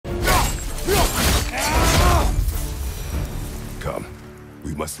Come.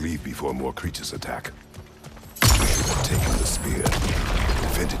 We must leave before more creatures attack. You should have taken the spear.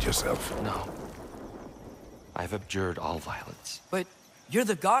 Defended yourself. No. I've abjured all violence. But you're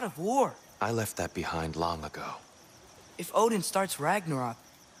the god of war. I left that behind long ago. If Odin starts Ragnarok,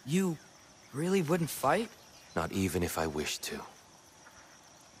 you really wouldn't fight? Not even if I wished to.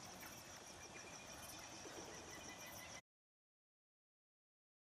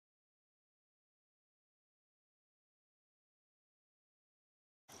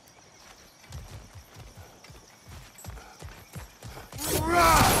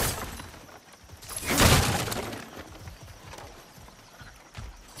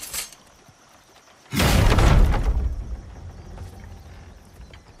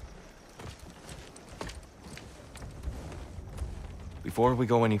 Before we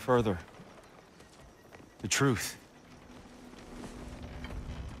go any further, the truth.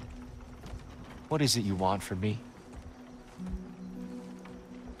 What is it you want from me?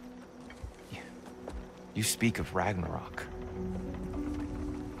 You speak of Ragnarok.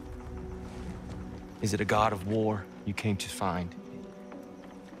 Is it a god of war you came to find?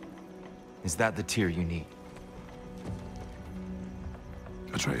 Is that the tear you need?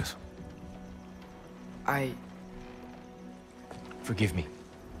 Atreus. Forgive me.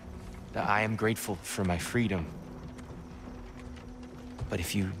 I am grateful for my freedom. But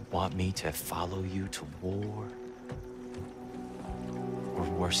if you want me to follow you to war, or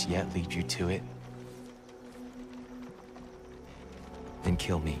worse yet, lead you to it, then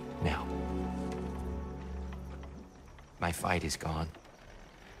kill me now. My fight is gone.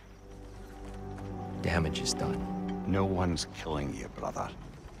 Damage is done. No one's killing you, brother.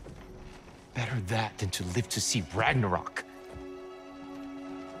 Better that than to live to see Ragnarok.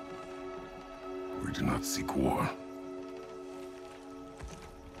 We do not seek war.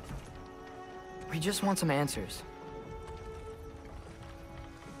 We just want some answers.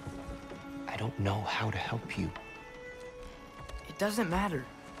 I don't know how to help you. It doesn't matter.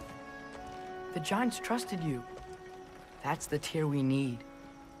 The Giants trusted you. That's the tear we need.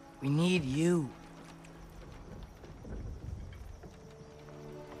 We need you.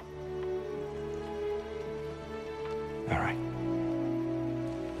 All right.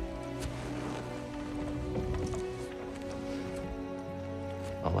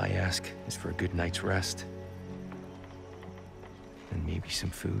 All I ask is for a good night's rest. And maybe some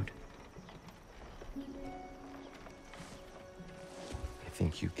food. I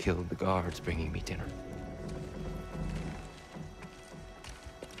think you killed the guards bringing me dinner.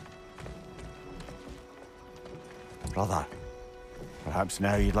 Brother, perhaps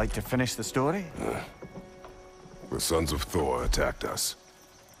now you'd like to finish the story? The sons of Thor attacked us.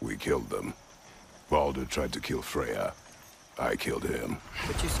 We killed them. Baldur tried to kill Freya. I killed him.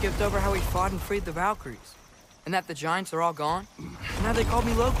 But you skipped over how we fought and freed the Valkyries. And that the Giants are all gone. And now they called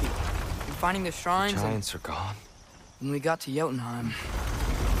me Loki. And finding the shrines Giants are gone? When we got to Jotunheim,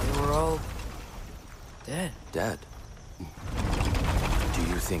 they were all... dead. Dead? Do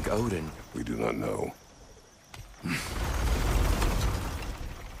you think Odin... We do not know.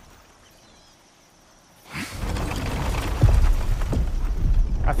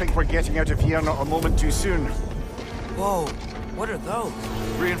 I think we're getting out of here not a moment too soon. Whoa, what are those?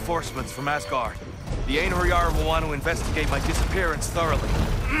 Reinforcements from Asgard. The Einherjar will want to investigate my disappearance thoroughly.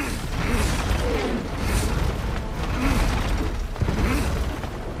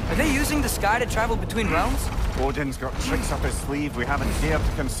 Are they using the sky to travel between realms? Odin's got tricks up his sleeve we haven't dared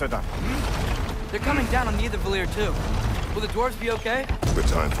to consider. They're coming down on Nidavellir too. Will the dwarves be okay? The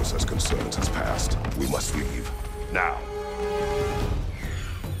time for such concerns has passed. We must leave. Now.